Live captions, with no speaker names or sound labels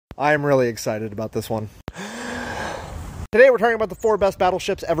I'm really excited about this one. Today we're talking about the 4 best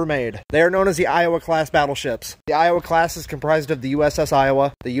battleships ever made. They are known as the Iowa-class battleships. The Iowa class is comprised of the USS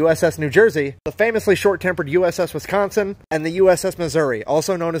Iowa, the USS New Jersey, the famously short-tempered USS Wisconsin, and the USS Missouri,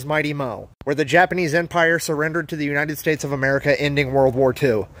 also known as Mighty Mo, where the Japanese Empire surrendered to the United States of America, ending World War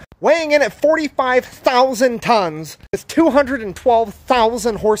II. Weighing in at 45,000 tons, with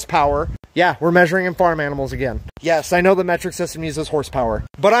 212,000 horsepower. Yeah, we're measuring in farm animals again. Yes, I know the metric system uses horsepower,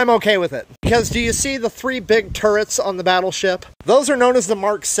 but I'm okay with it. Because do you see the 3 big turrets on the battleship? Those are known as the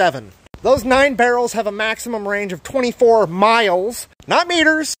Mark 7. Those 9 barrels have a maximum range of 24 miles. Not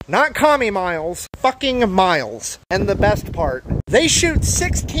meters, not commie miles, fucking miles. And the best part, they shoot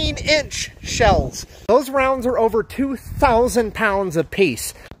 16-inch shells. Those rounds are over 2,000 pounds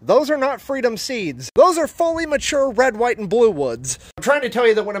apiece. Those are not Freedom Seeds. Those are fully mature red, white, and blue woods. I'm trying to tell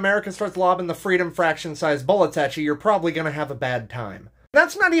you that when America starts lobbing the Freedom fraction-sized bullets at you, you're probably gonna have a bad time.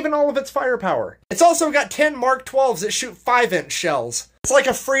 That's not even all of its firepower. It's also got 10 Mark 12s that shoot 5-inch shells. It's like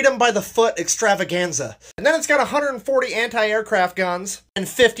a Freedom by the Foot extravaganza. And then it's got 140 anti-aircraft guns and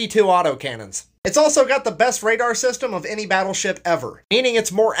 52 autocannons. It's also got the best radar system of any battleship ever, meaning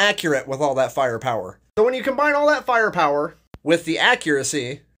it's more accurate with all that firepower. So when you combine all that firepower with the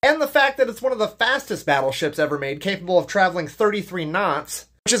accuracy, and the fact that it's one of the fastest battleships ever made, capable of traveling 33 knots,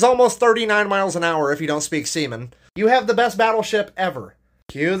 which is almost 39 miles an hour if you don't speak seaman, you have the best battleship ever.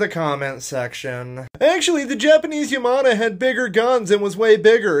 Cue the comment section. Actually, the Japanese Yamana had bigger guns and was way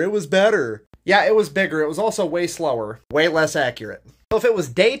bigger. It was better. Yeah, it was bigger. It was also way slower. Way less accurate. So if it was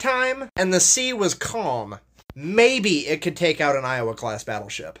daytime and the sea was calm, maybe it could take out an Iowa-class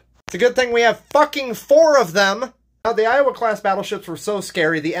battleship. It's a good thing we have fucking 4 of them. Now, the Iowa-class battleships were so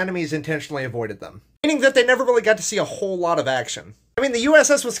scary, the enemies intentionally avoided them, meaning that they never really got to see a whole lot of action. I mean, the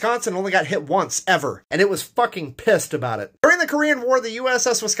USS Wisconsin only got hit once, ever, and it was fucking pissed about it. During the Korean War, the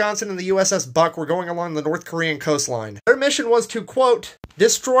USS Wisconsin and the USS Buck were going along the North Korean coastline. Their mission was to, quote,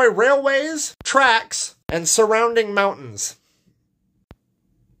 destroy railways, tracks, and surrounding mountains.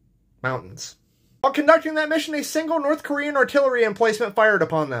 While conducting that mission, a single North Korean artillery emplacement fired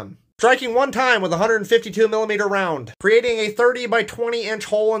upon them, striking one time with a 152mm round, creating a 30 by 20 inch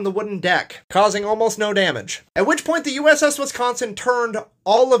hole in the wooden deck, causing almost no damage. At which point the USS Wisconsin turned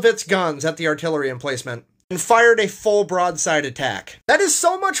all of its guns at the artillery emplacement and fired a full broadside attack. That is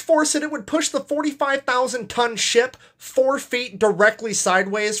so much force that it would push the 45,000 ton ship 4 feet directly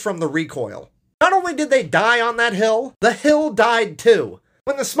sideways from the recoil. Not only did they die on that hill, the hill died too.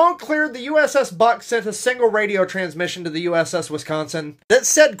 When the smoke cleared, the USS Buck sent a single radio transmission to the USS Wisconsin that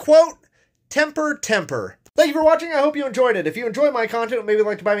said, quote, temper, temper. Thank you for watching. I hope you enjoyed it. If you enjoy my content and maybe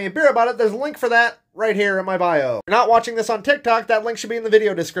like to buy me a beer about it, there's a link for that right here in my bio. If you're not watching this on TikTok, that link should be in the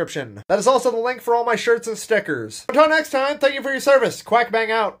video description. That is also the link for all my shirts and stickers. Until next time, thank you for your service. Quack bang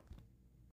out.